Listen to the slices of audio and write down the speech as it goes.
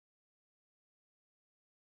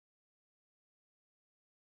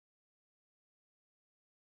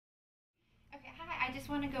I just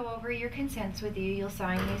want to go over your consents with you. You'll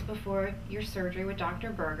sign these before your surgery with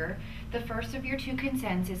Dr. Berger. The first of your two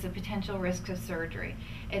consents is the potential risks of surgery,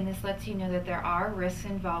 and this lets you know that there are risks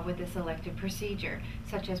involved with this elective procedure,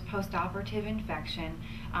 such as post-operative infection,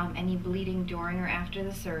 any bleeding during or after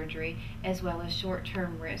the surgery, as well as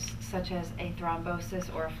short-term risks, such as a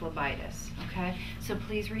thrombosis or a phlebitis. Okay, so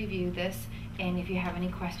please review this, and if you have any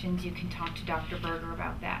questions, you can talk to Dr. Berger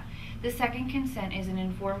about that. The second consent is an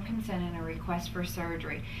informed consent and a request for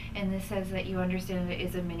surgery, and this says that you understand that it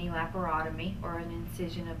is a mini laparotomy or an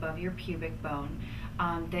incision above your pubic bone,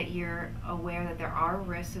 that you're aware that there are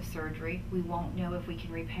risks of surgery. We won't know if we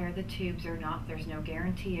can repair the tubes or not. There's no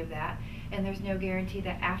guarantee of that, and there's no guarantee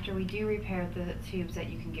that after we do repair the tubes that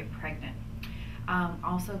you can get pregnant.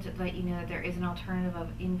 Also to let you know that there is an alternative of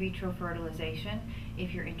in vitro fertilization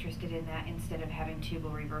if you're interested in that instead of having tubal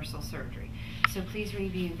reversal surgery. So please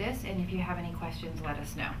review this, and if you have any questions, let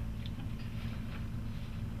us know.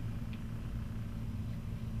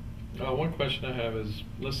 One question I have is,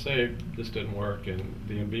 let's say this didn't work and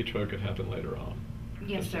the in vitro could happen later on.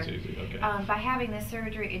 Yes, Just sir. as easy. Okay. By having this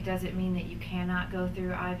surgery, it doesn't mean that you cannot go through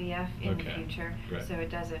IVF in the future. Great. So it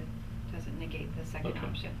doesn't negate the second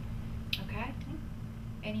option. Okay.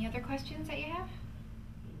 Any other questions that you have?